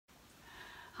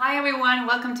Hi everyone,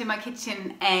 welcome to my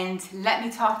kitchen, and let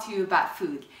me talk to you about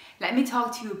food. Let me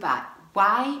talk to you about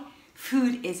why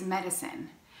food is medicine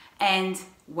and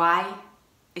why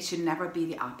it should never be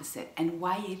the opposite, and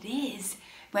why it is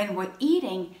when we're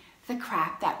eating the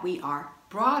crap that we are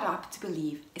brought up to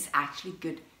believe is actually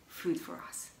good food for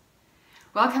us.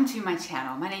 Welcome to my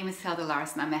channel. My name is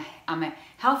Hildelarsen. I'm a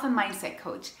health and mindset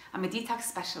coach. I'm a detox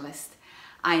specialist.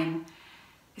 I'm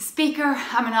a speaker.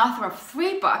 I'm an author of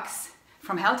 3 books.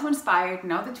 From Hell to Inspired,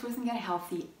 Know the Truth and Get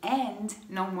Healthy, and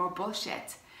No More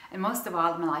Bullshit. And most of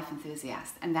all, I'm a life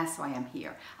enthusiast, and that's why I'm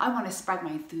here. I want to spread my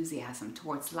enthusiasm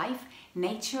towards life,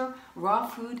 nature, raw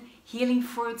food, healing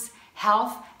fruits,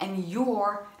 health, and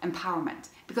your empowerment.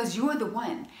 Because you're the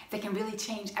one that can really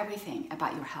change everything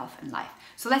about your health and life.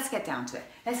 So let's get down to it.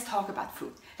 Let's talk about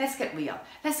food. Let's get real.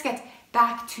 Let's get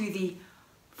back to the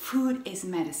food is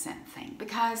medicine thing,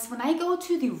 because when I go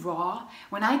to the raw,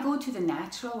 when I go to the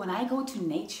natural, when I go to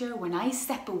nature, when I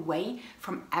step away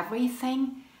from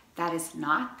everything that is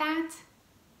not that,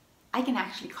 I can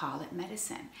actually call it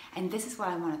medicine. And this is what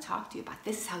I want to talk to you about.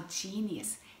 This is how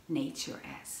genius nature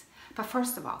is. But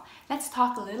first of all, let's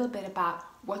talk a little bit about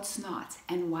what's not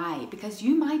and why, because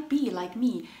you might be like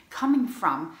me, coming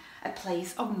from a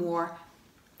place of more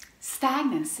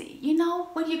stagnancy. You know,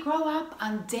 when you grow up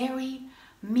on dairy,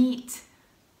 meat,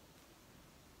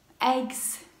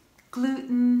 eggs,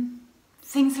 gluten,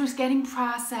 things that are getting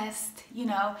processed, you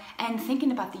know, and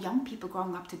thinking about the young people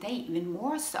growing up today even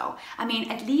more so. I mean,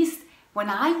 at least when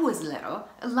I was little,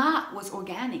 a lot was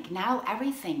organic. Now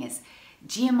everything is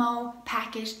GMO,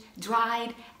 packaged,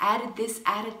 dried, added this,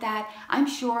 added that. I'm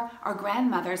sure our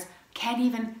grandmothers can't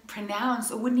even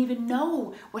pronounce or wouldn't even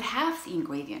know what half the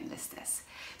ingredient list is.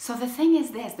 So the thing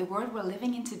is this, the world we're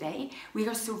living in today, we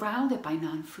are surrounded by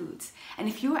non-foods. And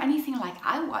if you're anything like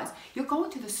I was, you're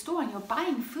going to the store and you're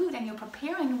buying food and you're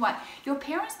preparing what your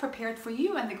parents prepared for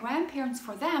you and the grandparents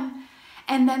for them.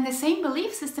 And then the same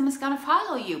belief system is going to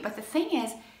follow you. But the thing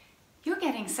is, you're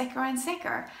getting sicker and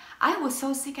sicker. I was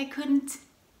so sick I couldn't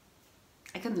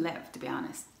live, to be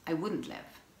honest. I wouldn't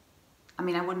live. I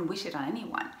mean, I wouldn't wish it on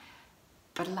anyone.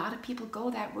 But a lot of people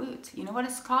go that route. You know what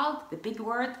it's called? The big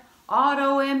word?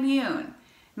 Autoimmune,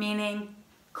 meaning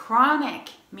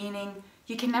chronic, meaning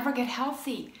you can never get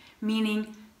healthy,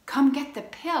 meaning come get the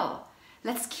pill.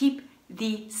 Let's keep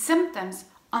the symptoms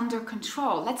under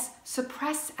control. Let's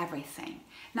suppress everything.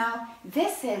 Now,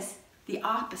 this is the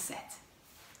opposite.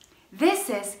 This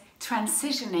is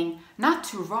transitioning not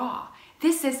to raw.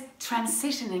 This is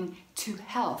transitioning to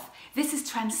health. This is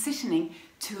transitioning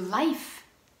to life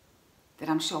that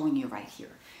I'm showing you right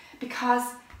here.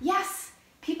 Because, yes,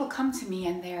 people come to me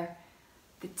and they're,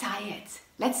 the diet,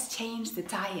 let's change the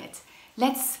diet.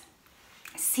 Let's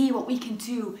see what we can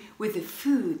do with the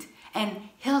food. And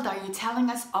Hilda, are you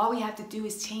telling us all we have to do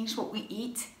is change what we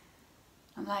eat?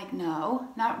 I'm like, no,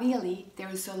 not really. There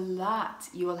is a lot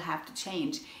you will have to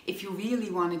change if you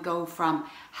really want to go from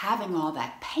having all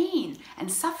that pain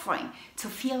and suffering to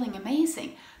feeling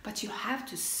amazing. But you have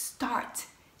to start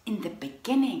in the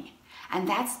beginning. And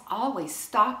that's always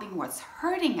stopping what's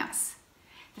hurting us.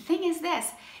 The thing is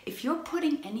this, if you're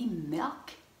putting any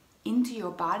milk into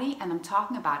your body, and I'm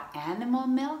talking about animal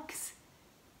milks,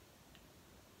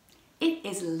 it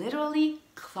is literally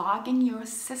clogging your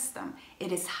system.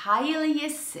 It is highly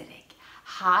acidic,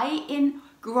 high in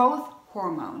growth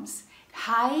hormones,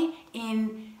 high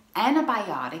in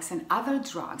antibiotics and other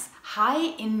drugs,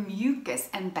 high in mucus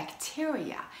and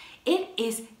bacteria. It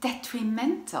is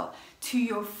detrimental to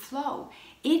your flow.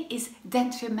 It is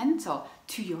detrimental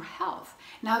to your health.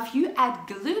 Now, if you add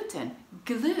gluten,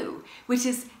 glue, which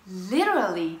is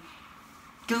literally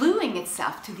gluing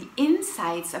itself to the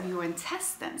insides of your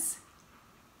intestines,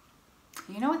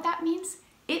 you know what that means?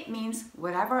 It means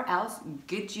whatever else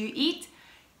good you eat,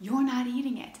 you're not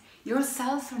eating it. Your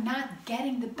cells are not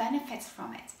getting the benefits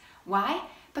from it. Why?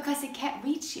 Because it can't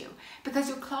reach you. Because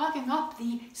you're clogging up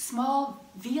the small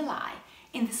villi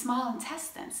in the small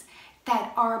intestines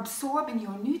that are absorbing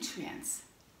your nutrients.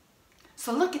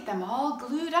 So look at them all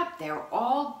glued up. They're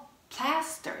all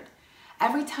plastered.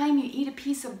 Every time you eat a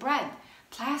piece of bread,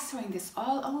 plastering this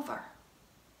all over.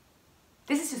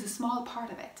 This is just a small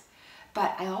part of it.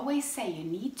 But I always say you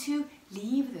need to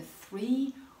leave the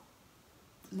 3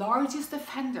 largest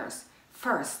offenders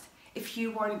first if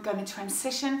you are going to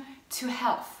transition to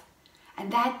health.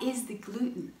 And that is the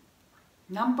gluten.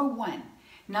 Number 1.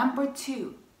 Number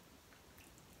 2,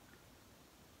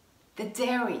 the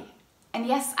dairy. And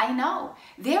yes, I know,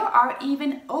 there are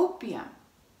even opium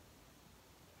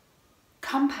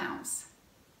compounds,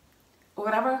 or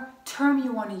whatever term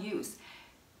you want to use.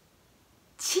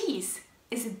 Cheese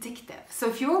is addictive. So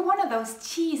if you're one of those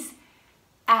cheese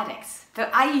addicts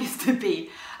that I used to be,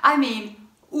 I mean,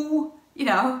 ooh, you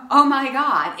know, oh my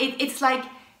God, it's like,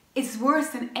 it's worse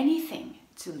than anything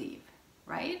to leave,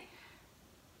 right?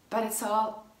 But it's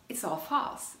all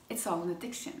false. It's all an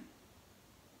addiction.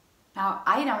 Now,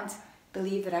 I don't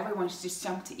believe that everyone should just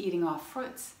jump to eating off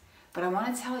fruits, but I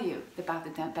want to tell you about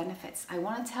the benefits. I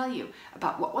want to tell you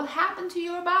about what will happen to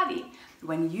your body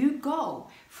when you go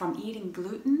from eating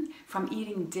gluten, from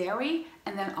eating dairy,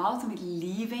 and then ultimately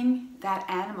leaving that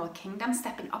animal kingdom,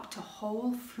 stepping up to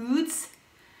whole foods,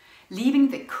 leaving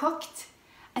the cooked.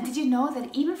 And did you know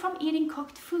that even from eating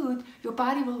cooked food, your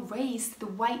body will raise the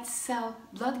white cell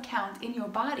blood count in your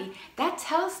body? That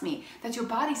tells me that your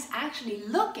body's actually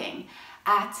looking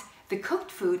at the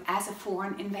cooked food as a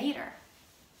foreign invader.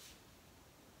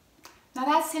 Now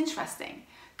that's interesting.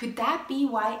 Could that be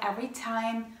why every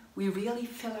time we really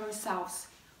feel ourselves,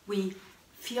 we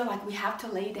feel like we have to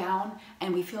lay down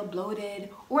and we feel bloated,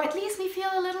 or at least we feel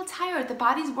a little tired? The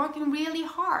body's working really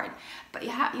hard, but you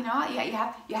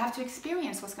have to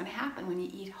experience what's going to happen when you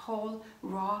eat whole,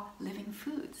 raw, living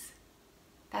foods.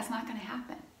 That's not going to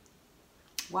happen.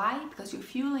 Why? Because you're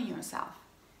fueling yourself.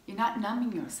 You're not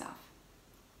numbing yourself.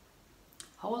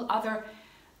 Whole other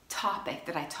topic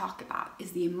that I talk about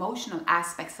is the emotional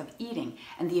aspects of eating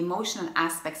and the emotional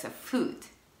aspects of food.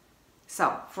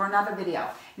 So, for another video.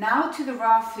 Now to the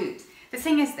raw food. The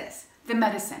thing is this, the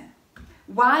medicine.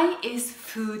 Why is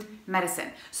food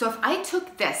medicine? So if I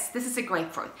took this is a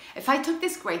grapefruit. If I took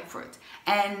this grapefruit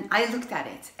and I looked at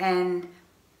it, and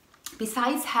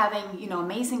besides having, you know,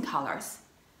 amazing colors,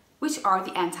 which are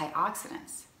the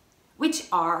antioxidants, which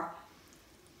are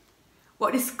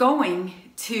what is going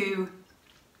to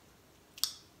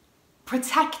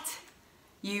protect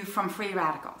you from free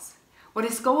radicals. What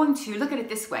is going to, look at it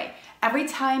this way, every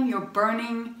time you're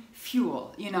burning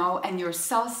fuel, you know, and your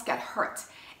cells get hurt,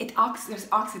 there's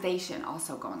oxidation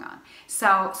also going on.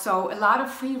 So a lot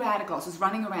of free radicals is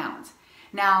running around.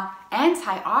 Now,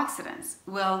 antioxidants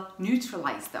will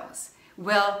neutralize those,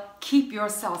 will keep your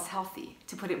cells healthy,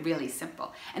 to put it really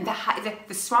simple. And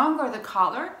the stronger the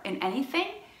color in anything,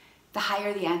 the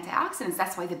higher the antioxidants.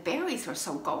 That's why the berries are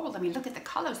so gold. I mean, look at the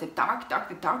colors. The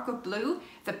darker blue,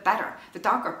 the better. The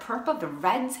darker purple, the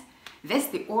red,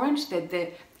 the orange,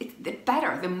 the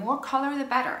better. The more color, the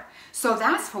better. So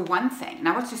that's for one thing.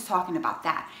 Now we're just talking about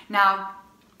that. Now,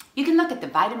 you can look at the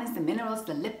vitamins, the minerals,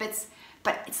 the lipids,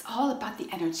 but it's all about the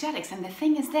energetics. And the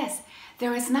thing is this,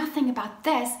 there is nothing about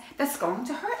this that's going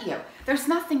to hurt you. There's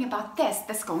nothing about this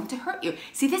that's going to hurt you.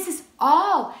 See, this is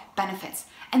all benefits.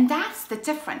 And that's the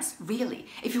difference, really.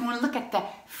 If you want to look at the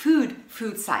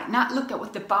food side, not look at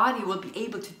what the body will be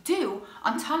able to do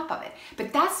on top of it.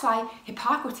 But that's why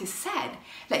Hippocrates said,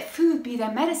 let food be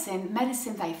thy medicine,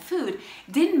 medicine thy food,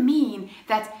 didn't mean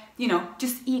that, you know,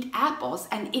 just eat apples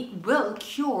and it will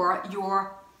cure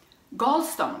your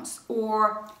gallstones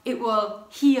or it will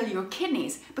heal your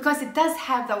kidneys, because it does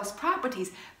have those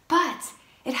properties, but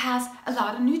it has a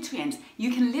lot of nutrients.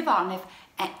 You can live on it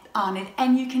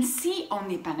and you can see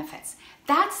only benefits.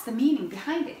 That's the meaning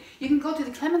behind it. You can go to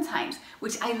the clementines,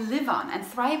 which I live on and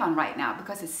thrive on right now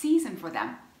because it's season for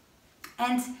them.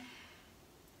 And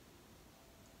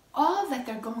all that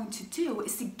they're going to do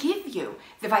is to give you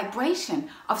the vibration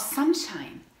of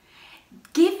sunshine,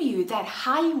 give you that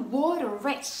high water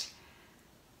rich,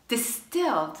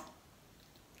 distilled,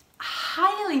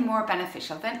 highly more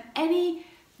beneficial than any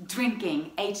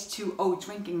drinking H2O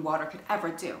drinking water could ever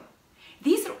do.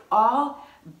 These are all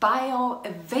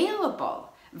bioavailable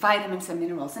vitamins and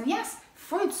minerals. And yes,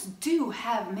 fruits do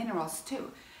have minerals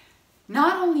too.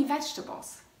 Not only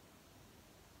vegetables.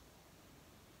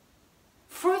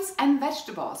 Fruits and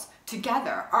vegetables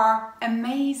together are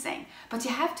amazing. But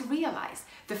you have to realize,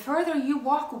 the further you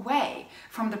walk away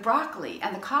from the broccoli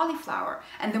and the cauliflower,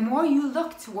 and the more you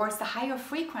look towards the higher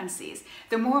frequencies,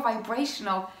 the more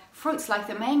vibrational fruits like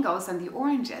the mangoes and the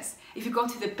oranges, if you go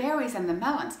to the berries and the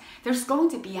melons, there's going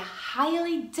to be a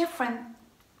highly different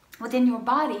within your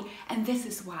body. And this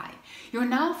is why. You're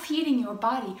now feeding your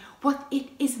body what it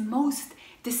is most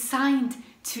designed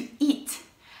to eat.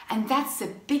 And that's a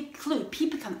big clue.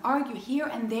 People can argue here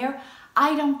and there.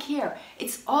 I don't care.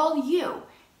 It's all you.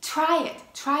 Try it.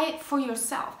 Try it for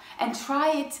yourself. And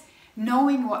try it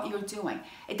knowing what you're doing.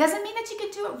 It doesn't mean that you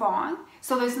can do it wrong.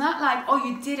 So there's not like, oh,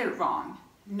 you did it wrong.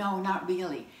 No, not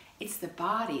really. It's the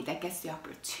body that gets the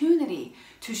opportunity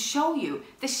to show you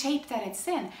the shape that it's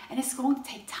in. And it's going to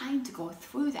take time to go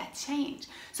through that change.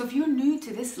 So if you're new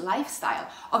to this lifestyle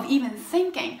of even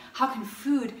thinking, how can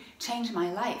food change my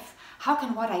life? How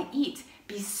can what I eat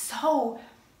be so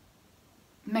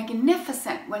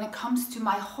magnificent when it comes to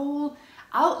my whole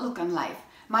outlook on life,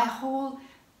 my whole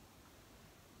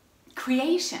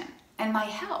creation, and my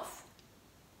health.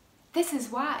 This is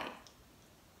why.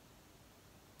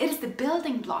 It is the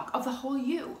building block of the whole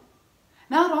you.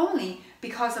 Not only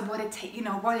because of what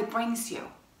it brings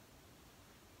you,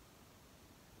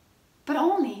 but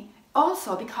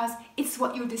also because it's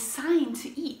what you're designed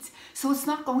to eat. So it's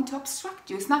not going to obstruct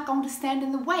you. It's not going to stand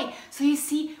in the way. So you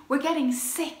see, we're getting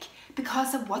sick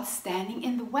because of what's standing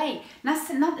in the way. Not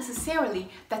necessarily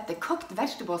that the cooked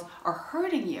vegetables are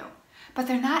hurting you, but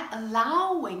they're not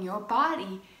allowing your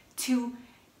body to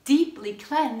deeply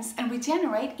cleanse and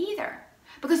regenerate either.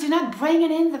 Because you're not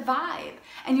bringing in the vibe,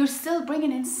 and you're still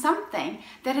bringing in something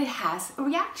that it has a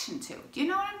reaction to. Do you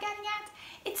know what I'm getting at?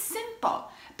 It's simple,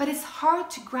 but it's hard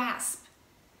to grasp,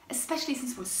 especially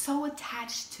since we're so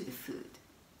attached to the food.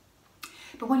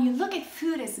 But when you look at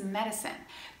food as medicine,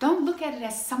 don't look at it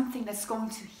as something that's going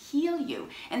to heal you,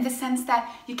 in the sense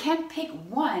that you can't pick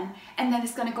one and then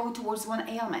it's going to go towards one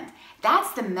ailment.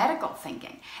 That's the medical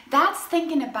thinking. That's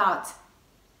thinking about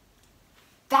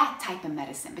that type of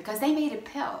medicine, because they made a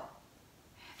pill.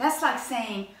 That's like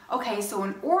saying, okay, so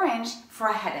an orange for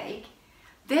a headache,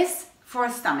 this for a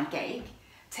stomach ache,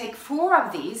 take 4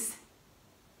 of these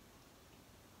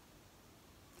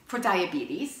for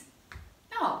diabetes.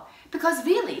 No, because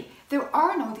really, there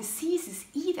are no diseases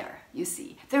either, you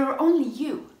see. There are only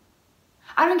you.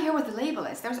 I don't care what the label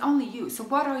is, there's only you. So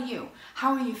what are you?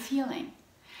 How are you feeling?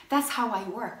 That's how I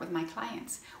work with my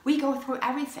clients. We go through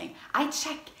everything. I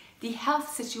check the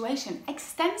health situation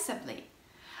extensively.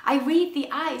 I read the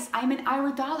eyes. I'm an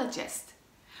iridologist.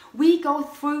 We go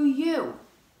through you.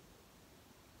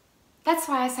 That's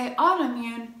why I say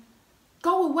autoimmune,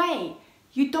 go away.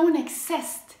 You don't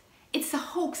exist. It's a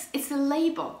hoax. It's a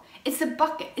label. It's a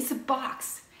bucket. It's a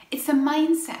box. It's a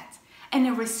mindset, and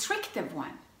a restrictive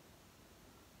one.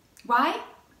 Why?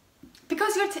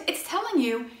 Because it's telling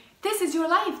you this is your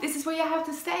life. This is where you have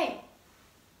to stay.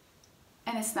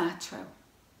 And it's not true.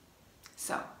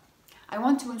 So, I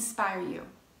want to inspire you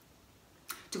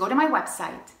to go to my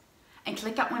website and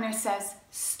click up when it says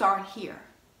start here.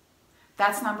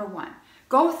 That's number 1.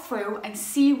 Go through and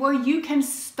see where you can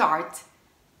start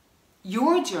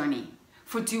your journey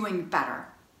for doing better.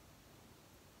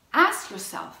 Ask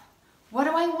yourself, what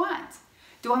do I want?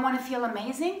 Do I want to feel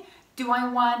amazing? Do I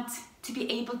want to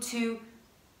be able to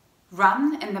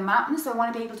run in the mountains? Do I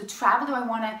want to be able to travel? Do I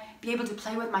want to be able to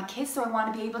play with my kids? Do I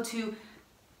want to be able to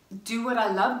do what I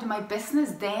love, do my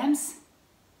business, dance?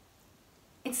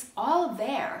 It's all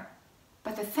there.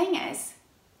 But the thing is,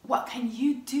 what can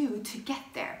you do to get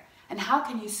there? And how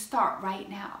can you start right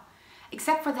now?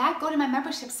 Except for that, go to my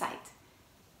membership site.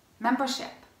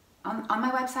 Membership. On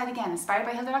my website again,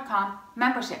 InspiredByHilde.com,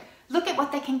 membership. Look at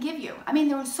what they can give you. I mean,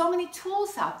 there are so many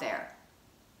tools out there.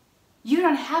 You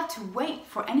don't have to wait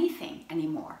for anything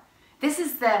anymore. This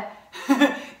is the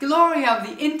glory of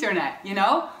the internet, you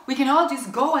know? We can all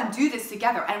just go and do this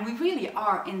together, and we really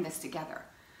are in this together.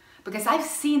 Because I've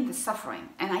seen the suffering,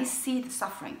 and I see the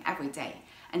suffering every day,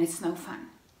 and it's no fun.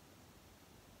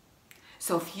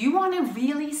 So if you want to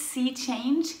really see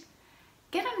change,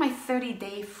 get on my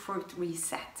 30-day fruit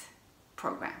reset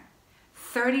program.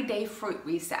 30-day fruit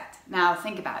reset. Now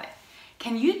think about it.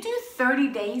 Can you do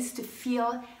 30 days to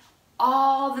feel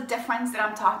all the difference that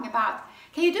I'm talking about?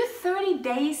 Can you do 30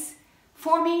 days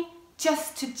for me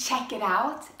just to check it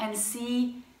out and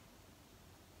see,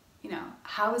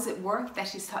 how does it work that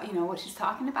she's, what she's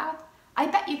talking about? I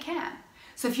bet you can.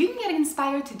 So if you can get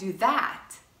inspired to do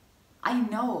that, I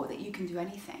know that you can do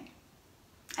anything.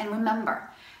 And remember,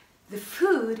 the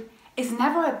food is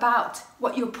never about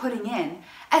what you're putting in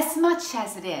as much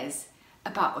as it is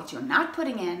about what you're not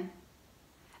putting in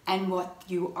and what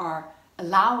you are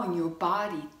allowing your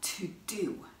body to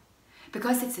do.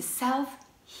 Because it's a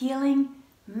self-healing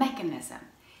mechanism.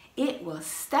 It will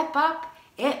step up,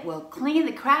 it will clean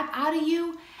the crap out of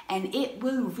you, and it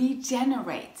will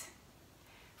regenerate.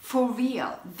 For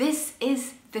real, this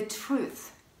is the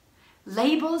truth.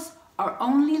 Labels are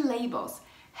only labels.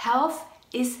 Health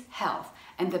is health.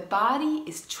 And the body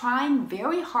is trying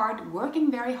very hard,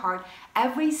 working very hard,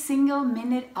 every single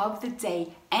minute of the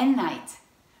day and night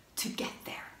to get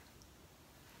there.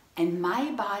 And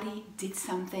my body did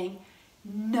something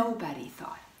nobody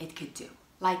thought it could do,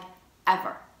 like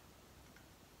ever.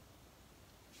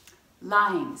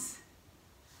 Lymes,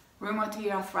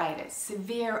 rheumatoid arthritis,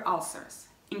 severe ulcers,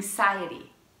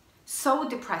 anxiety, so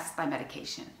depressed by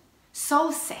medication,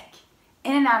 so sick,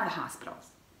 in and out of the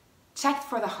hospitals, checked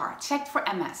for the heart, checked for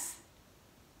MS,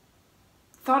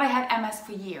 thought I had MS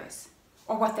for years,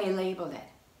 or what they labeled it,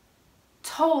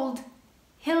 told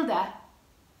Hilda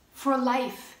for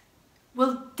life,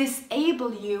 will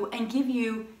disable you and give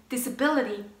you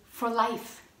disability for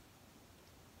life.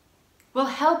 Will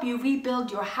help you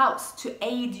rebuild your house to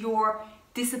aid your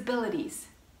disabilities,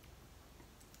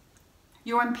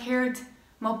 your impaired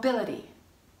mobility.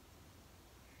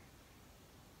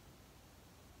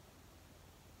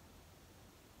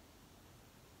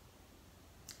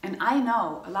 And I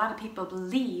know a lot of people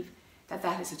believe that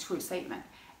that is a true statement,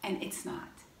 and it's not.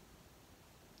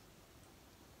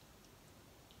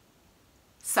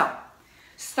 So,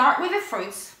 start with the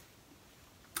fruits,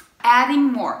 adding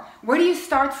more. Where do you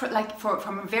start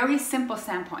from a very simple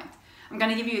standpoint? I'm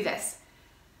going to give you this.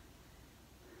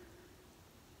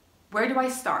 Where do I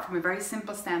start from a very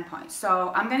simple standpoint?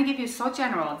 So I'm going to give you so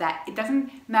general that it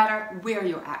doesn't matter where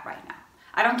you're at right now.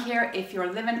 I don't care if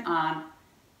you're living on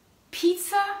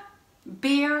pizza,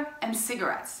 beer, and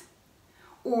cigarettes,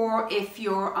 or if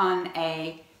you're on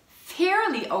a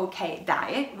fairly okay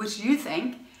diet, which you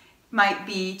think might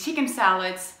be chicken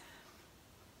salads,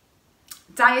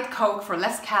 Diet Coke for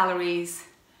less calories,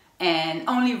 and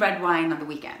only red wine on the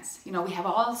weekends. You know, we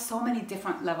have so many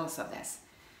different levels of this.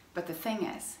 But the thing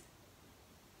is,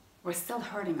 we're still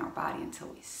hurting our body until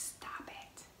we stop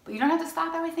it. But you don't have to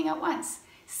stop everything at once.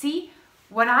 See,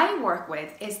 what I work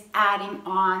with is adding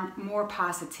on more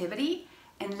positivity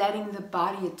and letting the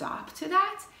body adopt to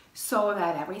that so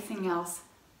that everything else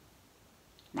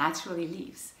naturally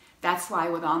leaves. That's why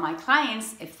with all my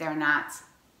clients, if they're not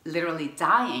literally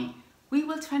dying, we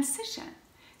will transition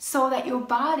so that your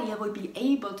body will be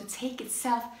able to take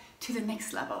itself to the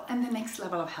next level and the next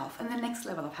level of health and the next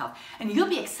level of health. And you'll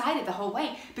be excited the whole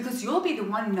way because you'll be the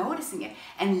one noticing it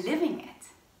and living it.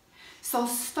 So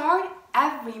start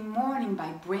every morning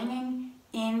by bringing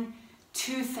in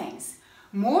two things.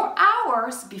 More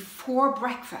hours before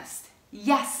breakfast.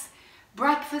 Yes,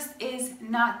 breakfast is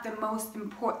not the most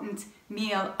important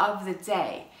meal of the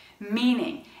day,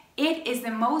 meaning it is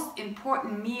the most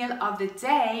important meal of the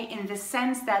day in the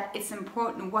sense that it's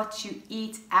important what you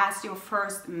eat as your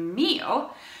first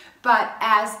meal, but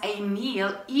as a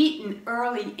meal eaten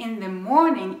early in the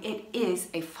morning, it is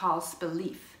a false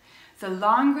belief. The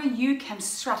longer you can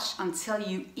stretch until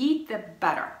you eat, the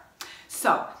better.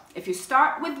 So if you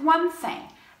start with one thing,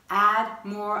 add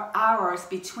more hours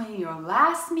between your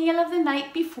last meal of the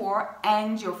night before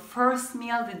and your first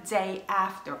meal the day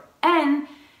after. And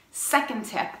second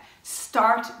tip,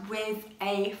 start with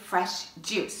a fresh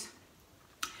juice.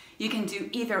 You can do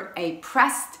either a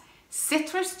pressed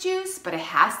citrus juice, but it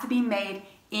has to be made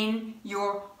in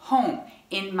your home.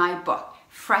 In my book,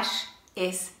 fresh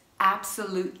is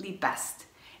absolutely best.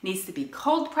 It needs to be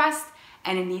cold pressed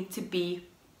and it needs to be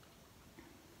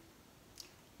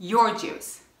your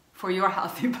juice for your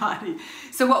healthy body.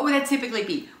 So what would it typically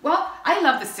be? Well, I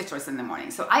love the citrus in the morning.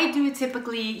 So I do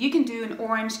typically, you can do an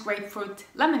orange, grapefruit,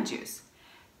 lemon juice.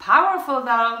 Powerful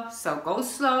though, so go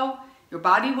slow. Your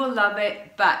body will love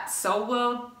it, but so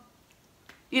will,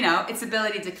 you know, its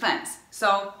ability to cleanse.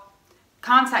 So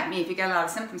contact me if you get a lot of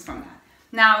symptoms from that.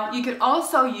 Now, you could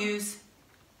also use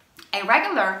a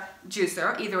regular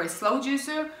juicer, either a slow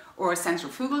juicer or a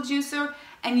centrifugal juicer,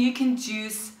 and you can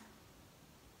juice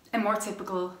a more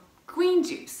typical green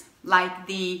juice, like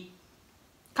the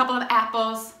couple of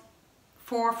apples,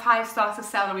 4 or 5 stalks of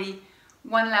celery,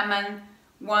 1 lemon,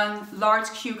 1 large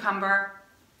cucumber,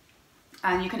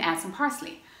 and you can add some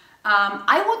parsley.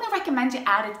 I wouldn't recommend you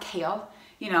added kale.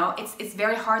 You know, it's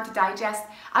very hard to digest.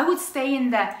 I would stay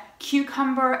in the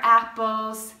cucumber,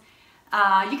 apples.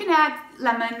 You can add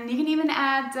lemon. You can even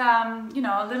add, you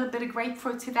know, a little bit of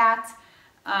grapefruit to that.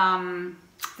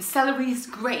 The celery is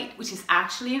great, which is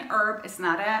actually an herb. It's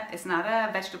not a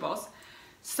vegetables.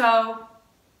 So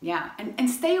yeah, and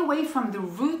stay away from the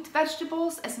root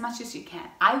vegetables as much as you can.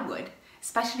 I would,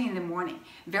 especially in the morning.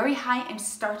 Very high in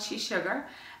starchy sugar,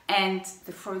 and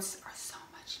the fruits are so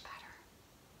much better.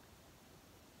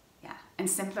 Yeah, and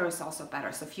simpler is also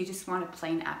better. So if you just want a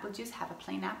plain apple juice, have a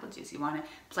plain apple juice. You want a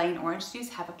plain orange juice,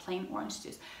 have a plain orange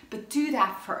juice. But do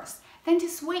that first. Then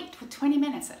just wait for 20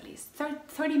 minutes at least,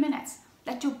 30 minutes.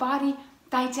 Let your body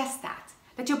digest that.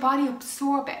 Let your body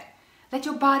absorb it. Let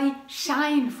your body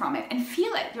shine from it and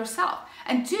feel it yourself.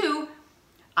 And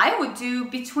I would do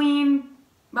between,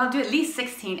 well, do at least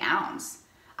 16 ounce.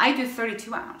 I do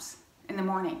 32 ounce in the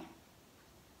morning.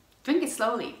 Drink it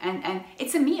slowly, and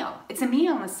it's a meal. It's a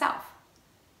meal in itself.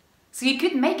 So you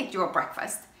could make it your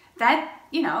breakfast. That,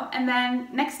 you know, and then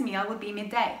next meal would be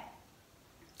midday.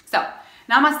 So,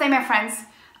 namaste, my friends.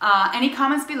 Any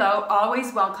comments below,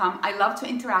 always welcome. I love to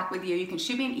interact with you. You can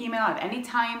shoot me an email at any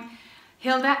time.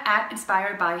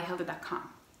 Hilda@InspiredByHilde.com.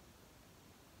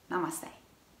 Namaste.